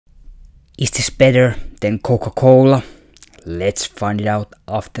Is this better than Coca-Cola? Let's find it out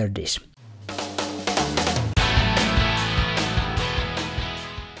after this.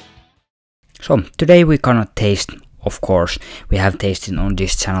 So today we gonna taste, of course, we have tasted on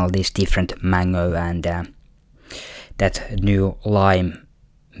this channel this different mango and that new lime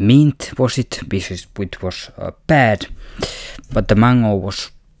mint was it, which was bad, but the mango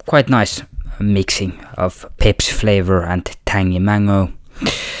was quite nice mixing of Pepsi flavor and tangy mango.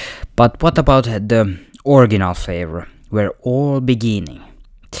 But what about the original flavor, where all beginning?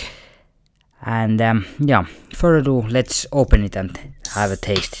 And yeah, further ado, let's open it and have a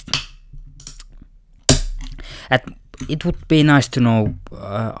taste. It would be nice to know,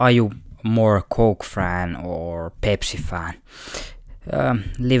 are you more Coke fan or Pepsi fan?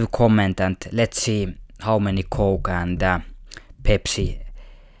 Leave a comment and let's see how many Coke and Pepsi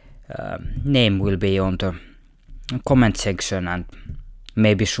name will be on the comment section, and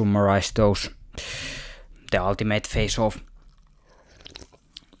maybe summarize those, the ultimate face-off.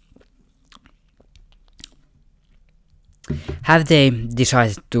 Have they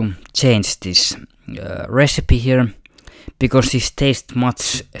decided to change this recipe here? Because this tastes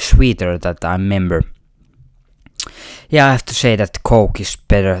much sweeter than I remember. Yeah, I have to say that Coke is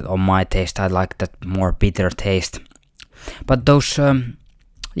better on my taste. I like that more bitter taste. But those,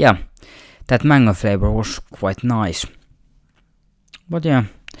 yeah, that mango flavor was quite nice. But yeah,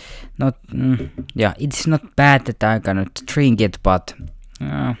 yeah, it's not bad that I cannot drink it, but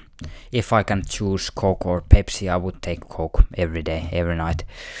if I can choose Coke or Pepsi, I would take Coke every day, every night.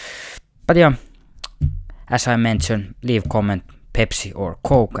 But yeah, as I mentioned, leave comment Pepsi or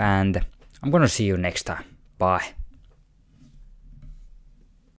Coke, and I'm gonna see you next time. Bye.